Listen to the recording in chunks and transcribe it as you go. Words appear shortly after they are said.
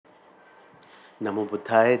Namo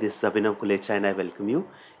Buddhaya, this is Abhinav Kulecha and I welcome you.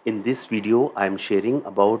 In this video, I am sharing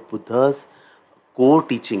about Buddha's core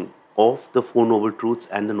teaching of the Four Noble Truths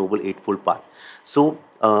and the Noble Eightfold Path. So,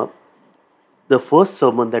 the first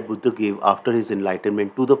sermon that Buddha gave after his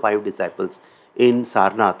enlightenment to the five disciples in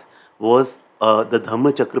Sarnath was the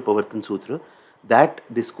Dhamma Chakra Pavartan Sutra. That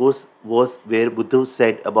discourse was where Buddha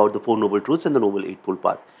said about the Four Noble Truths and the Noble Eightfold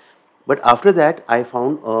Path. But after that, I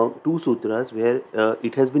found two sutras where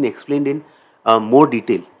it has been explained in more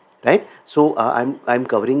detail, right? So I'm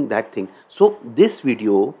covering that thing. So this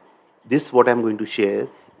video, this what I'm going to share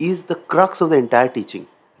is the crux of the entire teaching,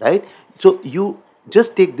 right? So you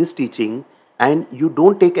just take this teaching and you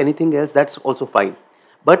don't take anything else. That's also fine.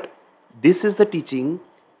 But this is the teaching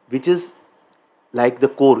which is like the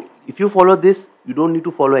core. If you follow this, you don't need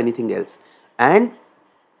to follow anything else. And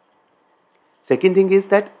second thing is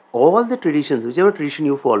that all the traditions, whichever tradition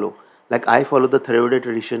you follow, like I follow the Theravada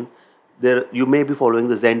tradition, there you may be following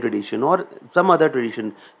the Zen tradition or some other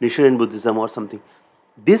tradition, Nichiren Buddhism or something.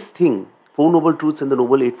 This thing, Four Noble Truths and the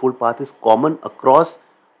Noble Eightfold Path, is common across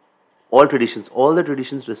all traditions. All the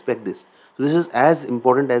traditions respect this. So this is as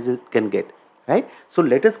important as it can get, right? So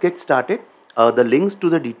let us get started. The links to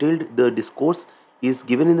the discourse is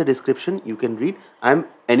given in the description. You can read. I'm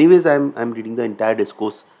reading the entire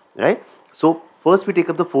discourse, right? So first we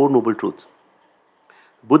take up the Four Noble Truths.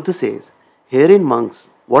 Buddha says, herein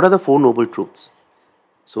monks, what are the Four Noble Truths?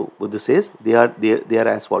 So Buddha says they are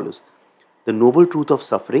as follows. The noble truth of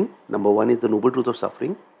suffering. Number one is the noble truth of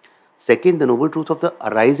suffering. Second, the noble truth of the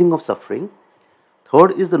arising of suffering.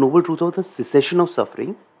 Third is the noble truth of the cessation of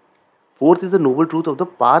suffering. Fourth is the noble truth of the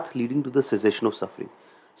path leading to the cessation of suffering.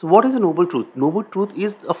 So what is the noble truth? Noble truth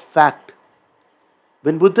is a fact.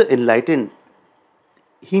 When Buddha enlightened,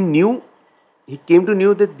 he came to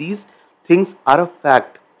know that these things are a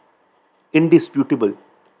fact, indisputable,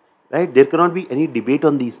 right? There cannot be any debate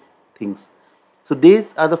on these things. So these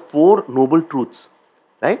are the four noble truths,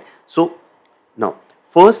 right? So now,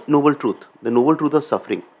 first noble truth, the noble truth of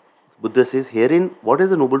suffering. Buddha says herein, what is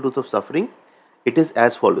the noble truth of suffering? It is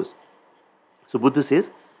as follows. So Buddha says,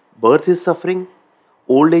 birth is suffering,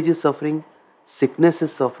 old age is suffering, sickness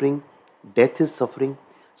is suffering, death is suffering.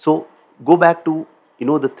 So go back to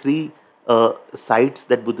the three sights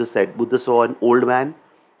that Buddha said. Buddha saw an old man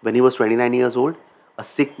when he was 29 years old, a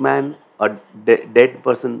sick man, a dead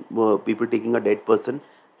person, people taking a dead person.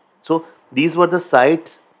 So these were the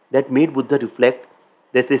sights that made Buddha reflect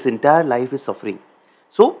that this entire life is suffering.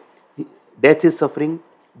 So death is suffering,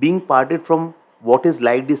 being parted from what is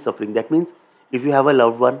liked is suffering. That means if you have a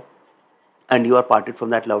loved one and you are parted from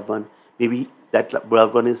that loved one, maybe that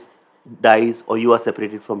loved one dies or you are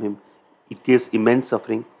separated from him, it gives immense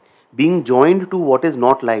suffering. Being joined to what is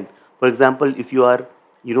not liked. For example, if you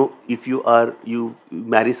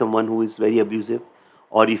marry someone who is very abusive,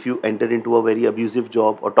 or if you enter into a very abusive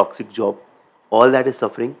job or toxic job, all that is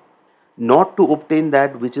suffering. Not to obtain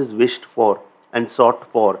that which is wished for and sought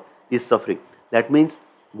for is suffering. That means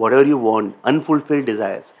whatever you want, unfulfilled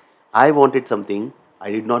desires. I wanted something,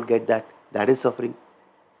 I did not get that. That is suffering.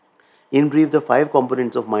 In brief, the five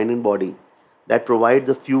components of mind and body that provide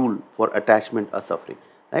the fuel for attachment are suffering,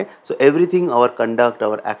 right? So everything, our conduct,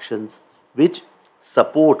 our actions, which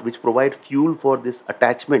provide fuel for this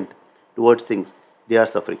attachment towards things, they are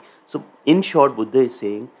suffering. So in short, Buddha is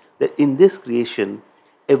saying that in this creation,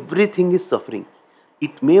 everything is suffering.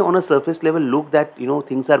 It may on a surface level look that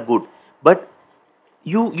things are good, but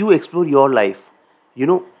you explore your life,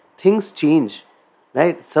 things change,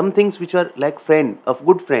 right? Some things which are like a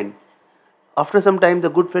good friend, after some time the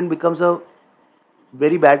good friend becomes a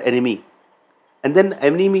very bad enemy, and then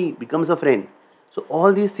enemy becomes a friend. So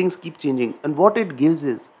all these things keep changing, and what it gives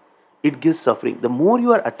is, it gives suffering. The more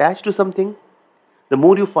you are attached to something, the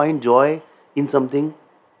more you find joy in something,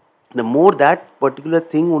 the more that particular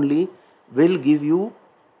thing only will give you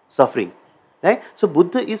suffering, right? So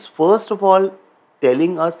Buddha is first of all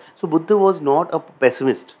telling us, so Buddha was not a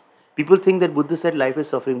pessimist. People think that Buddha said life is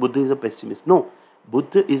suffering, Buddha is a pessimist. No,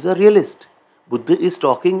 Buddha is a realist. Buddha is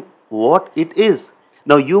talking what it is.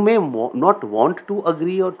 Now you may not want to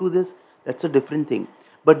agree or to this, that's a different thing.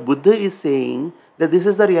 But Buddha is saying that this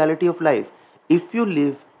is the reality of life. If you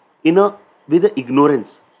live with the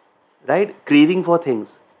ignorance, right, craving for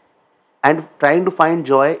things and trying to find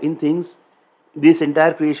joy in things, this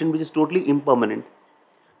entire creation which is totally impermanent,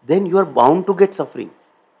 then you are bound to get suffering.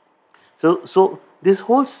 So this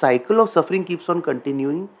whole cycle of suffering keeps on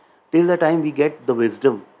continuing till the time we get the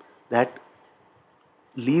wisdom that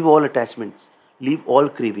leave all attachments, leave all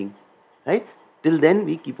craving, right? Till then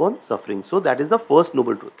we keep on suffering. So that is the first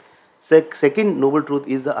noble truth. Second noble truth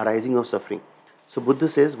is the arising of suffering. So Buddha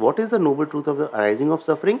says, what is the noble truth of the arising of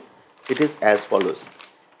suffering? It is as follows.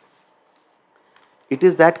 It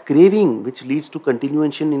is that craving which leads to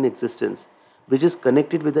continuation in existence, which is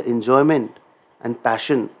connected with the enjoyment and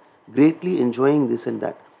passion, greatly enjoying this and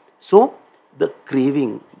that. So the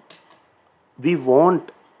craving, we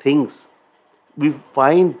want things, we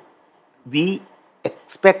find, we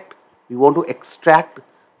expect, we want to extract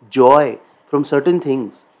joy from certain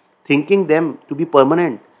things, thinking them to be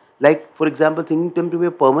permanent. Like, for example, thinking them to be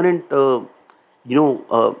a permanent,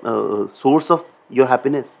 source of your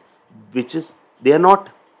happiness, which is they are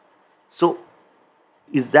not. So,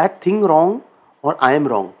 is that thing wrong or I am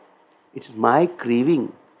wrong? It is my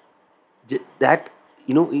craving that,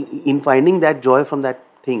 in finding that joy from that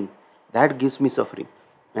thing, that gives me suffering,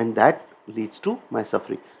 and that leads to my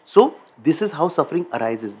suffering. So this is how suffering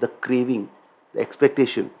arises, the craving, the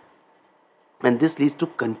expectation, and this leads to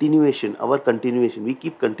continuation, our continuation, we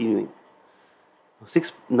keep continuing.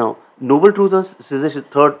 Now, noble truth of cessation,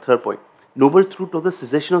 third point, noble truth of the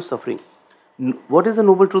cessation of suffering. What is the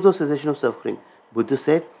noble truth of cessation of suffering? Buddha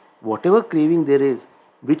said, whatever craving there is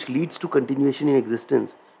which leads to continuation in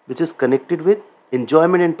existence, which is connected with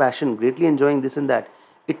enjoyment and passion, greatly enjoying this and that,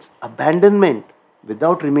 it's abandonment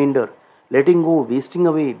without remainder, letting go, wasting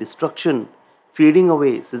away, destruction, fading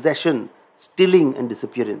away, cessation, stilling and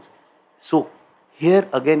disappearance. So here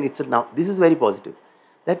again, now this is very positive,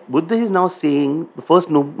 that Buddha is now saying the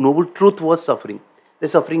first noble truth was suffering. The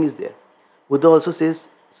suffering is there. Buddha also says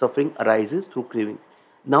suffering arises through craving.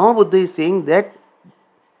 Now Buddha is saying that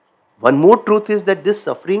one more truth is that this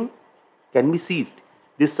suffering can be ceased.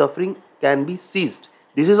 This suffering can be ceased.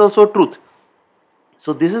 This is also a truth.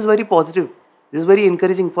 So this is very positive. This is very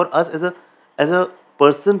encouraging for us as a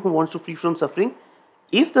person who wants to free from suffering.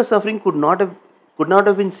 If the suffering could not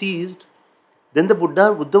have been ceased, then the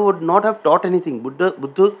Buddha would not have taught anything. Buddha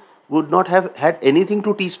would not have had anything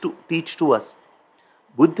to teach to us.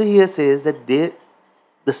 Buddha here says that the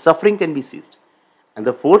suffering can be ceased. And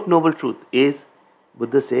the fourth noble truth is,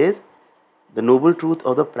 Buddha says, the noble truth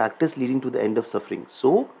of the practice leading to the end of suffering.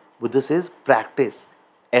 So Buddha says practice,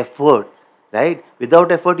 effort, right?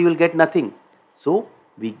 Without effort you will get nothing. So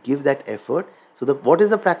we give that effort. So what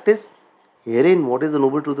is the practice? Herein, what is the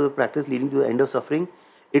noble truth of the practice leading to the end of suffering?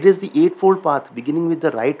 It is the eightfold path, beginning with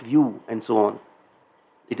the right view and so on.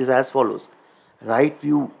 It is as follows: right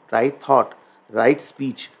view, right thought, right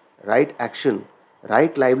speech, right action,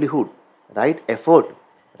 right livelihood, right effort,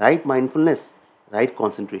 right mindfulness, right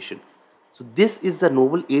concentration. So this is the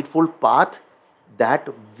noble eightfold path that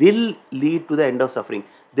will lead to the end of suffering.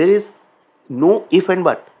 There is no if and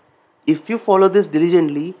but. If you follow this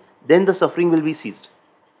diligently, then the suffering will be ceased.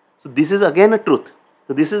 So this is again a truth.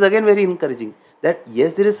 So this is again very encouraging, that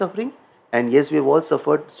yes, there is suffering, and yes, we have all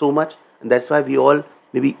suffered so much, and that's why we all,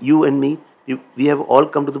 maybe you and me, we have all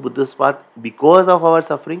come to the Buddha's path because of our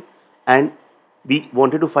suffering, and we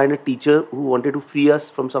wanted to find a teacher who wanted to free us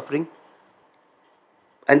from suffering.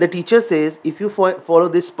 And the teacher says, if you follow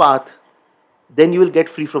this path, then you will get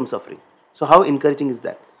free from suffering. So how encouraging is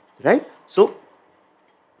that, right? So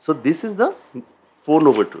this is the four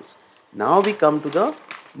noble truths. Now we come to the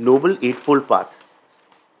noble eightfold path.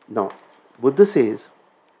 Now Buddha says,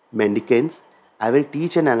 mendicants, I will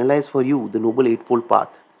teach and analyze for you the noble eightfold path.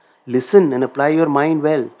 Listen and apply your mind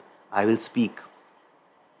well. I will speak.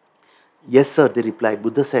 Yes, sir, they replied.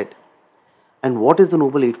 Buddha said, and what is the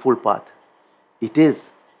noble eightfold path? It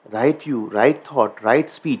is right view, right thought, right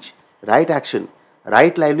speech, right action,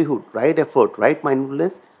 right livelihood, right effort, right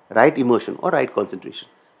mindfulness, right immersion, or right concentration.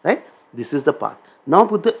 Right? This is the path. Now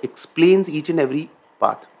Buddha explains each and every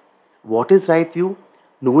path. What is right view?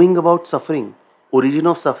 Knowing about suffering, origin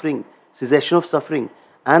of suffering, cessation of suffering,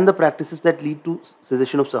 and the practices that lead to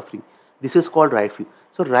cessation of suffering. This is called right view.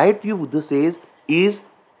 So right view, Buddha says, is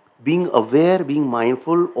being aware, being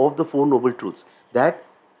mindful of the four noble truths, that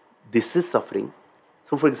this is suffering.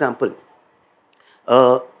 So for example,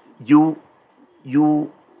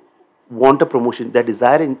 you want a promotion, that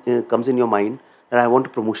desire comes in your mind that I want a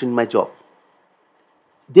promotion in my job.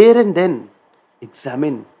 There and then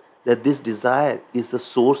examine that this desire is the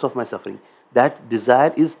source of my suffering. That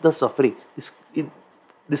desire is the suffering.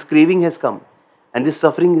 This craving has come, and this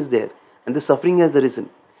suffering is there, and the suffering has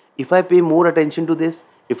arisen. If I pay more attention to this,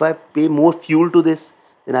 if I pay more fuel to this,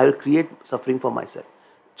 then I will create suffering for myself.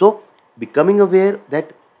 So becoming aware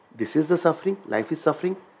that this is the suffering, life is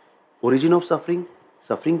suffering, origin of suffering,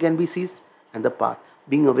 suffering can be ceased, and the path.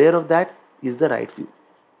 Being aware of that is the right view.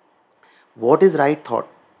 What is right thought?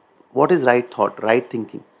 What is right thought? Right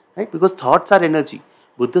thinking. Right? Because thoughts are energy.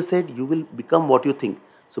 Buddha said you will become what you think.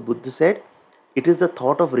 So Buddha said it is the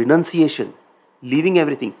thought of renunciation, leaving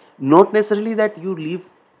everything. Not necessarily that you leave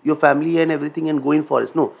your family and everything and go in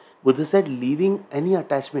forest. No, Buddha said leaving any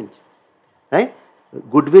attachments, right?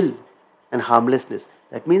 Goodwill and harmlessness.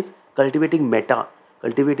 That means cultivating metta,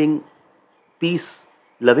 cultivating peace,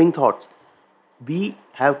 loving thoughts. We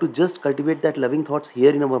have to just cultivate that loving thoughts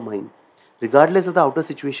here in our mind. Regardless of the outer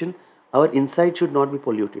situation, our inside should not be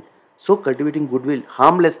polluted. So cultivating goodwill,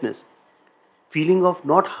 harmlessness, feeling of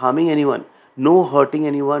not harming anyone, no hurting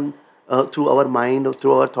anyone through our mind or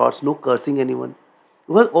through our thoughts, no cursing anyone.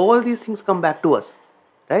 Because all these things come back to us,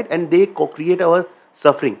 right? And they co-create our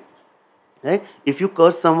suffering, right? If you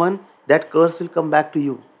curse someone, that curse will come back to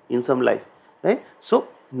you in some life, right? So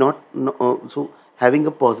not no, so having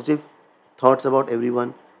a positive thoughts about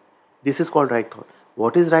everyone, this is called right thought.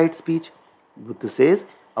 What is right speech? Buddha says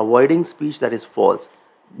avoiding speech that is false,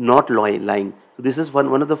 not lying. So this is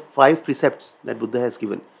one of the 5 precepts that Buddha has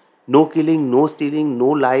given. No killing, no stealing, no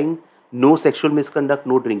lying, no sexual misconduct,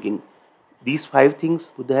 no drinking. These 5 things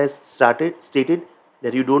Buddha has stated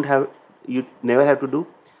that you never have to do.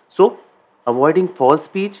 So avoiding false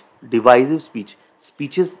speech, divisive speech,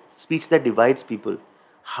 speech that divides people,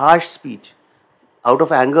 harsh speech, out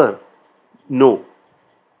of anger, no.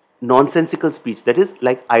 Nonsensical speech, that is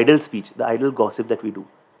like idle speech, the idle gossip that we do.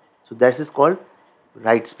 So that is called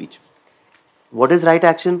right speech. What is right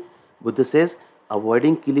action? Buddha says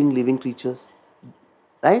avoiding killing living creatures,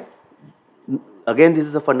 right? Again, this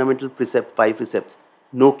is a fundamental precept, 5 precepts.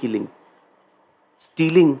 No killing.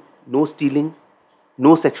 Stealing, no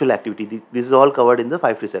sexual activity. This is all covered in the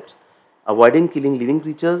 5 precepts. Avoiding killing living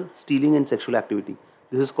creatures, stealing and sexual activity.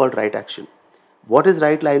 This is called right action. What is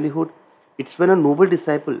right livelihood? It's when a noble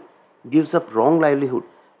disciple gives up wrong livelihood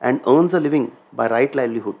and earns a living by right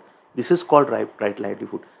livelihood. This is called right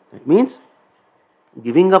livelihood. That means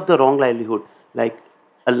giving up the wrong livelihood, like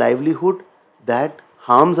a livelihood that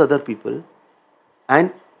harms other people,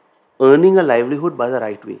 and earning a livelihood by the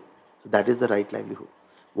right way. So that is the right livelihood.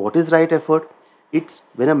 What is right effort? It's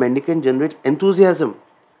when a mendicant generates enthusiasm,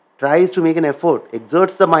 tries to make an effort,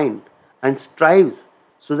 exerts the mind and strives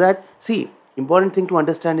so that, see, important thing to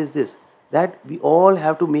understand is this, that we all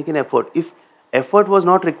have to make an effort. If effort was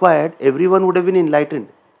not required, everyone would have been enlightened.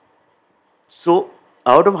 So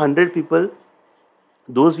out of 100 people,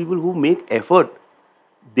 those people who make effort,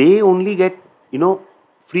 they only get,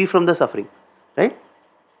 free from the suffering, right?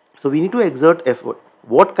 So we need to exert effort.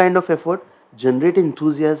 What kind of effort? Generate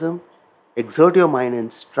enthusiasm, exert your mind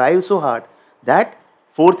and strive so hard that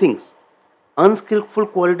 4 things. Unskillful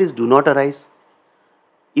qualities do not arise.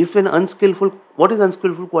 If an what is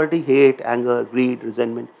unskillful quality? Hate, anger, greed,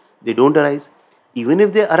 resentment. They don't arise. Even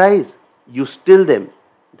if they arise, you still them,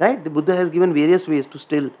 right? The Buddha has given various ways to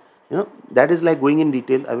still, that is like going in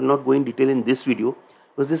detail. I will not go in detail in this video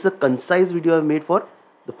because this is a concise video I have made for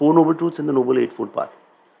the 4 Noble Truths and the Noble Eightfold Path.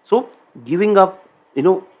 So giving up,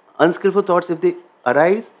 unskillful thoughts, if they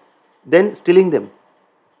arise, then stilling them.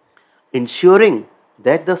 Ensuring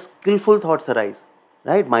that the skillful thoughts arise,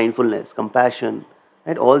 right? Mindfulness, compassion,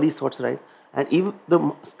 and all these thoughts arise. And if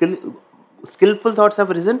the skillful thoughts have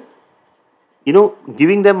arisen,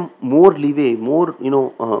 giving them more leeway, more,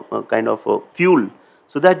 kind of fuel,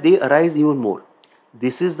 so that they arise even more.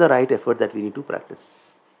 This is the right effort that we need to practice,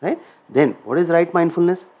 right? Then, what is right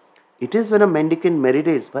mindfulness? It is when a mendicant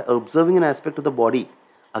meditates by observing an aspect of the body.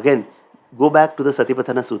 Again, go back to the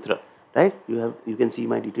Satipatthana Sutra, right? You can see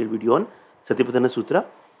my detailed video on Satipatthana Sutra.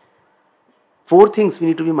 4 things we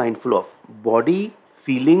need to be mindful of: body,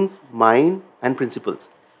 feelings, mind, and principles.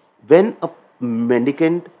 When a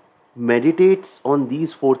mendicant meditates on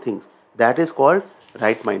these 4 things, that is called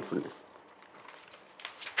right mindfulness.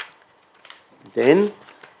 Then,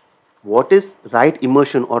 what is right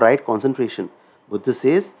immersion or right concentration? Buddha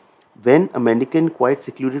says, when a mendicant quite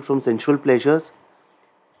secluded from sensual pleasures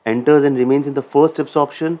enters and remains in the first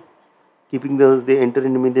absorption, keeping those, they enter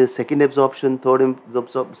and remain in the second absorption, third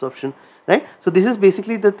absorption, right? So this is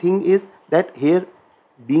basically the thing is that here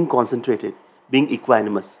being concentrated, being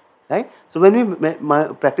equanimous, right? So when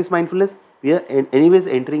we practice mindfulness, we are anyways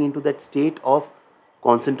entering into that state of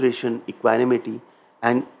concentration, equanimity,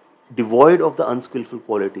 and devoid of the unskillful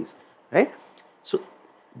qualities, right? So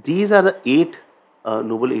these are the 8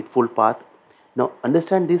 Noble Eightfold Path. Now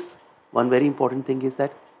understand this, one very important thing is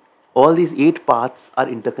that all these 8 paths are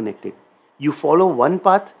interconnected. You follow one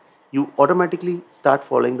path, you automatically start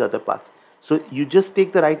following the other paths. So you just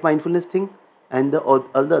take the right mindfulness thing and all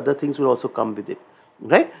the other things will also come with it,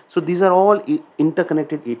 right? So these are all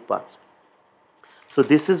interconnected 8 paths. So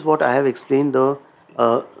this is what I have explained, the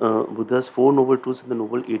Buddha's 4 Noble Truths and the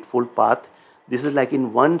Noble Eightfold Path. This is like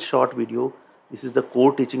in one short video. This is the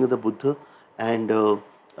core teaching of the Buddha, and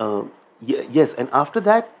Yes, and after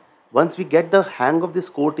that, once we get the hang of this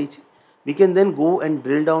core teaching, we can then go and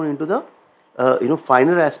drill down into the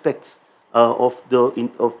finer aspects of the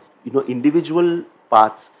individual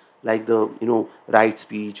parts, like the right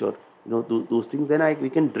speech, or those things. Then we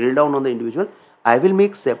can drill down on the individual. I will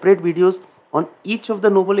make separate videos on each of the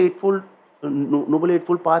noble eightfold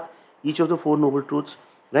path, each of the four noble truths,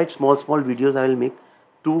 right? Small videos I will make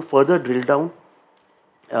to further drill down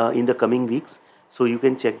in the coming weeks, so you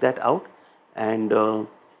can check that out. And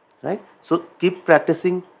right, so keep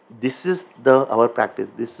practicing. This is our practice,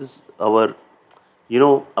 this is our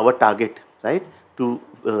our target, right, to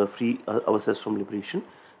free ourselves from liberation.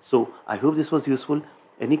 So I hope this was useful.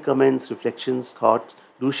 Any comments, reflections, thoughts,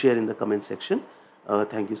 do share in the comment section.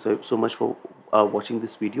 Thank you so much for watching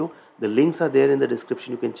this video. The links are there in the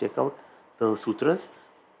description, you can check out the sutras.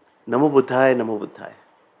 Namo Buddhaya, Namo Buddhaya.